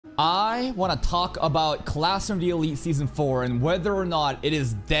I want to talk about Classroom of the Elite Season 4 and whether or not it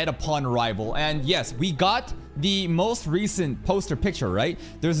is dead upon arrival. And yes, we got the most recent poster picture, right?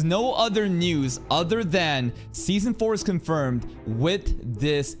 There's no other news other than Season 4 is confirmed with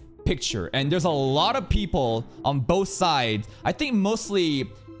this picture. And there's a lot of people on both sides, I think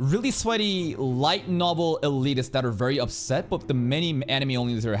mostly really sweaty light novel elitists that are very upset, but the many anime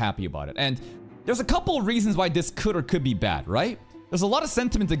onlys are happy about it. And there's a couple of reasons why this could or could be bad, right? There's a lot of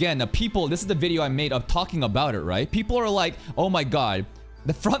sentiment again of people, this is the video I made of talking about it, right? People are like, oh my god,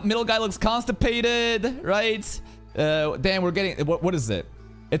 the front middle guy looks constipated, right? Damn, we're getting, what is it?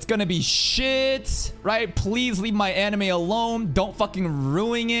 It's gonna be shit, right? Please leave my anime alone. Don't fucking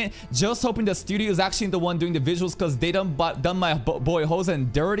ruin it. Just hoping the studio is actually the one doing the visuals because they done my boy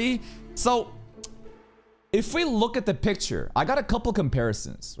Hosen dirty. So, if we look at the picture, I got a couple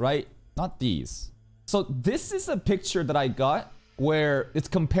comparisons, right? Not these. So, this is a picture that I got where it's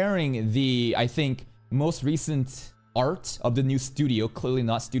comparing the, I think, most recent art of the new studio, clearly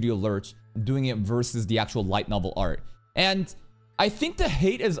not Studio Lurch, doing it versus the actual light novel art. And I think the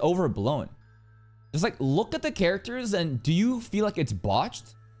hate is overblown. Just like, look at the characters and do you feel like it's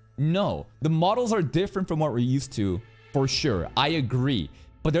botched? No. The models are different from what we're used to, for sure. I agree.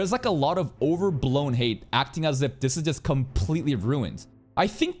 But there's like a lot of overblown hate acting as if this is just completely ruined. I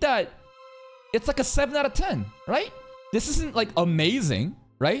think that it's like a 7 out of 10, right? This isn't like amazing,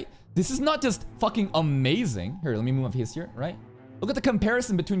 right? This is not just fucking amazing. Here, let me move my face here, right? Look at the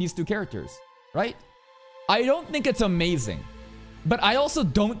comparison between these two characters, right? I don't think it's amazing. But I also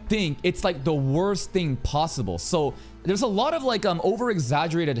don't think it's like the worst thing possible. So there's a lot of like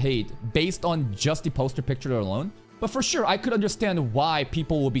over-exaggerated hate based on just the poster picture alone. But for sure, I could understand why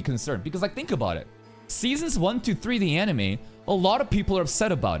people will be concerned. Because like, think about it. Seasons 1, 2, 3, the anime, a lot of people are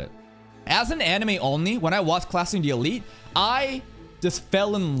upset about it. As an anime only, when I watched Classroom of the Elite, I just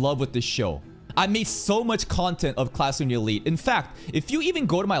fell in love with this show. I made so much content of Classroom of the Elite. In fact, if you even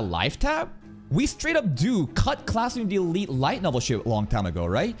go to my live tab, we straight up do cut Classroom of the Elite light novel shit a long time ago,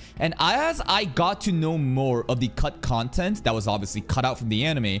 right? And as I got to know more of the cut content that was obviously cut out from the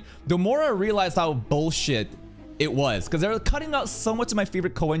anime, the more I realized how bullshit it was. Because they were cutting out so much of my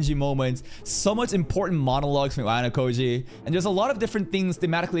favorite Koenji moments, so much important monologues from Ayano and there's a lot of different things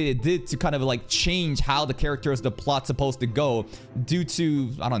thematically they did to kind of like change how the characters, the plot's supposed to go due to,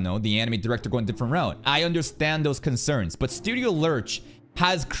 I don't know, the anime director going a different route. I understand those concerns, but Studio Lurch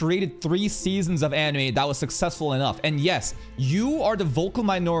has created 3 seasons of anime that was successful enough. And yes, you are the vocal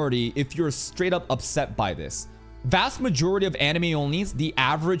minority if you're straight up upset by this. Vast majority of anime onlys, the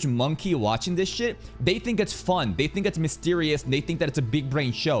average monkey watching this shit, they think it's fun, they think it's mysterious, and they think that it's a big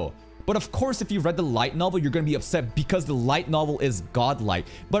brain show. But of course, if you read the light novel, you're gonna be upset because the light novel is godlike.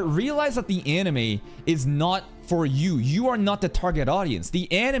 But realize that the anime is not for you. You are not the target audience.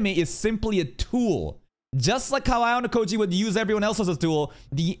 The anime is simply a tool. Just like how Ayano would use everyone else as a tool,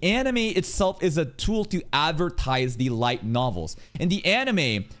 the anime itself is a tool to advertise the light novels. And the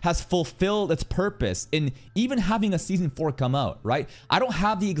anime has fulfilled its purpose in even having a season 4 come out, right? I don't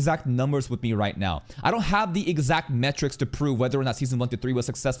have the exact numbers with me right now. I don't have the exact metrics to prove whether or not season 1 to 3 was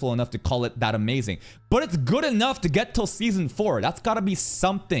successful enough to call it that amazing. But it's good enough to get till season 4. That's gotta be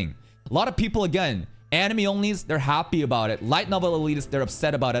something. A lot of people, again, anime onlys, they're happy about it. Light novel elitists, they're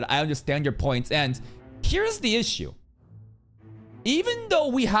upset about it. I understand your points. And here's the issue. Even though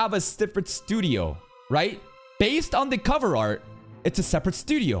we have a separate studio, right? Based on the cover art, it's a separate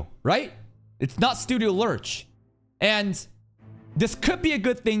studio, right? It's not Studio Lurch. And this could be a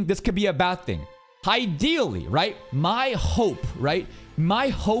good thing, this could be a bad thing. Ideally, right? My hope, right? My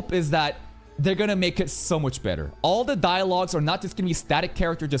hope is that they're gonna make it so much better. All the dialogues are not just gonna be static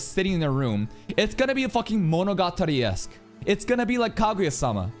character just sitting in a room. It's gonna be a fucking Monogatari-esque. It's gonna be like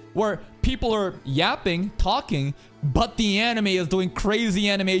Kaguya-sama, where people are yapping, talking, but the anime is doing crazy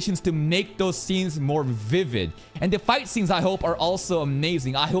animations to make those scenes more vivid. And the fight scenes, I hope, are also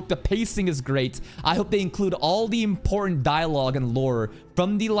amazing. I hope the pacing is great. I hope they include all the important dialogue and lore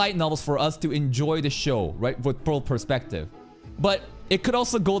from the light novels for us to enjoy the show, right, with full perspective. But it could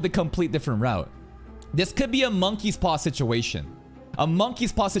also go the complete different route. This could be a monkey's paw situation. A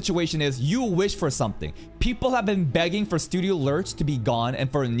monkey's paw situation is you wish for something. People have been begging for Studio Lurch to be gone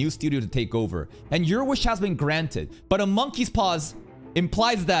and for a new studio to take over. And your wish has been granted. But a monkey's paws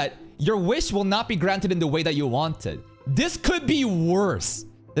implies that your wish will not be granted in the way that you wanted. This could be worse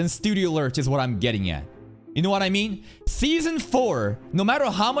than Studio Lurch is what I'm getting at. You know what I mean? Season 4, no matter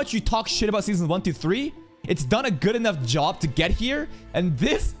how much you talk shit about seasons 1 to 3, it's done a good enough job to get here. And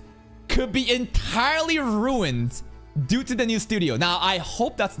this could be entirely ruined due to the new studio. Now, I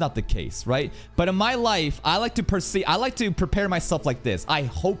hope that's not the case, right? But in my life, I like to prepare myself like this. I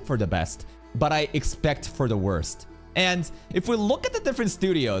hope for the best, but I expect for the worst. And if we look at the different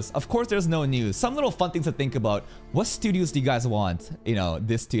studios, of course, there's no news. Some little fun things to think about. What studios do you guys want, you know,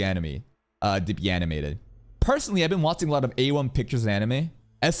 this to be animated? Personally, I've been watching a lot of A1 Pictures anime.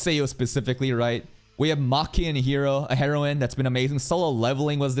 SAO specifically, right? We have Maki and a heroine that's been amazing. Solo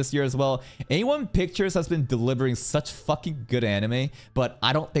Leveling was this year as well. A1 Pictures has been delivering such fucking good anime, but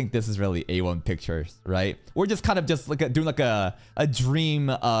I don't think this is really A1 Pictures, right? We're just kind of just like doing like a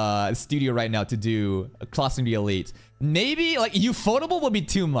dream studio right now to do Classroom the Elite. Maybe like Ufotable would be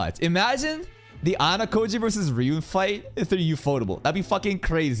too much. Imagine the Anakoji versus Ryun fight through Ufotable. That'd be fucking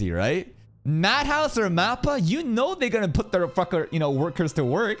crazy, right? Madhouse or Mappa, you know they're gonna put their fucker, you know, workers to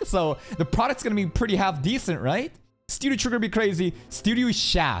work, so the product's gonna be pretty half decent, right? Studio Trigger be crazy. Studio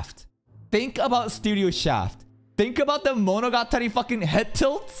Shaft. Think about Studio Shaft. Think about the Monogatari fucking head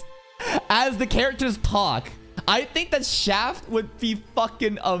tilts as the characters talk. I think that Shaft would be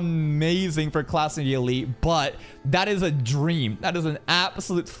fucking amazing for Class of the Elite, but that is a dream. That is an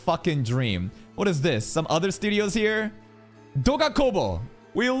absolute fucking dream. What is this? Some other studios here? Dogakobo.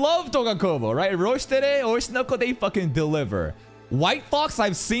 We love Dogakobo, right? Roshitere, Oshinoko, they fucking deliver. White Fox,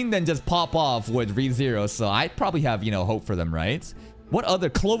 I've seen them just pop off with ReZero, so I probably have, you know, hope for them, right? What other?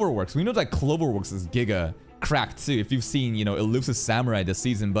 Cloverworks. We know that Cloverworks is giga cracked too, if you've seen, you know, Elusive Samurai this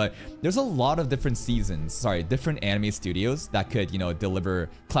season, but there's a lot of different different anime studios that could, you know, deliver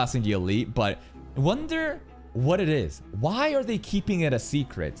Class of the Elite, but I wonder what it is. Why are they keeping it a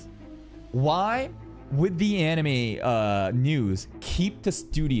secret? Why would the anime news keep the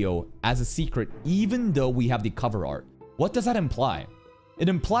studio as a secret even though we have the cover art? What does that imply? It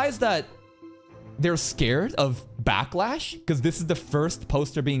implies that they're scared of backlash because this is the first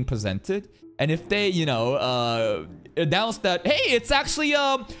poster being presented, and if they, you know, announce that, hey, it's actually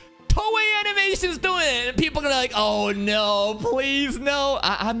Toei Animation's doing it, and people are gonna like, oh no, please no.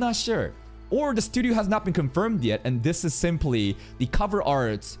 I'm not sure. Or the studio has not been confirmed yet, and this is simply the cover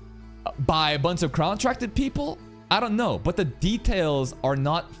art by a bunch of contracted people. I don't know, but the details are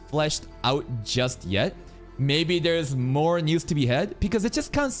not fleshed out just yet. Maybe there's more news to be had, because it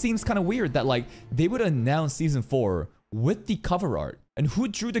just kind of seems kind of weird that like they would announce season 4 with the cover art. And who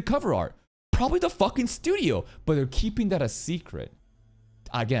drew the cover art? Probably the fucking studio, but they're keeping that a secret.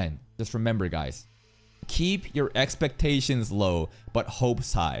 Again, just remember, guys, keep your expectations low, but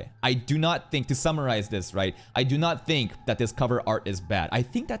hopes high. I do not think, to summarize this, right? I do not think that this cover art is bad. I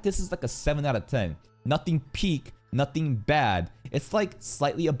think that this is like a 7 out of 10. Nothing peak, nothing bad. It's like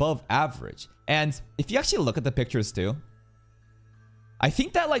slightly above average. And if you actually look at the pictures too, I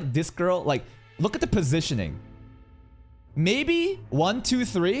think that like this girl, like, look at the positioning. Maybe 1, 2,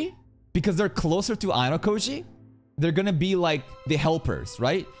 3, because they're closer to Ainokoji. They're gonna be like the helpers,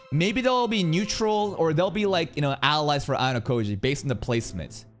 right? Maybe they'll be neutral, or they'll be like, you know, allies for Ainokoji based on the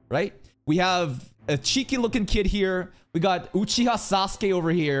placement, right? We have a cheeky looking kid here. We got Uchiha Sasuke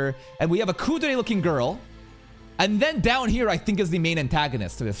over here, and we have a kudere looking girl. And then down here, I think, is the main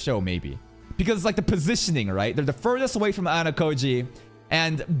antagonist to this show, maybe. Because it's like the positioning, right? They're the furthest away from Ainokoji.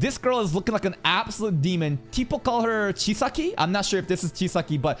 And this girl is looking like an absolute demon. People call her Chisaki. I'm not sure if this is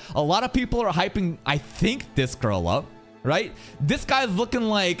Chisaki, but a lot of people are hyping, I think, this girl up, right? This guy's looking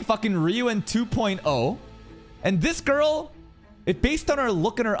like fucking Ryuen 2.0. And this girl, based on her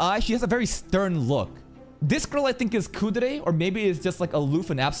look in her eye, she has a very stern look. This girl, I think, is kudere, or maybe is just like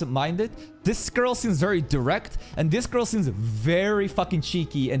aloof and absent-minded. This girl seems very direct, and this girl seems very fucking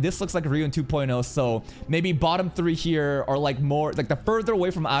cheeky, and this looks like Ryuen 2.0, so maybe bottom 3 here are like more, like the further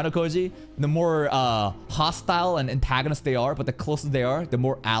away from Ainokoji, the more hostile and antagonist they are, but the closer they are, the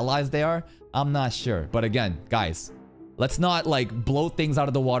more allies they are. I'm not sure. But again, guys, let's not like blow things out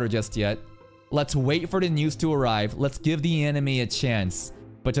of the water just yet. Let's wait for the news to arrive. Let's give the anime a chance.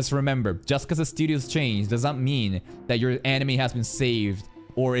 But just remember, just because the studio's changed does not mean that your anime has been saved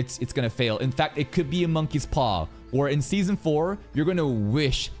or it's gonna fail. In fact, it could be a monkey's paw, or in season 4, you're gonna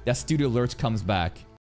wish that Studio Lurch comes back.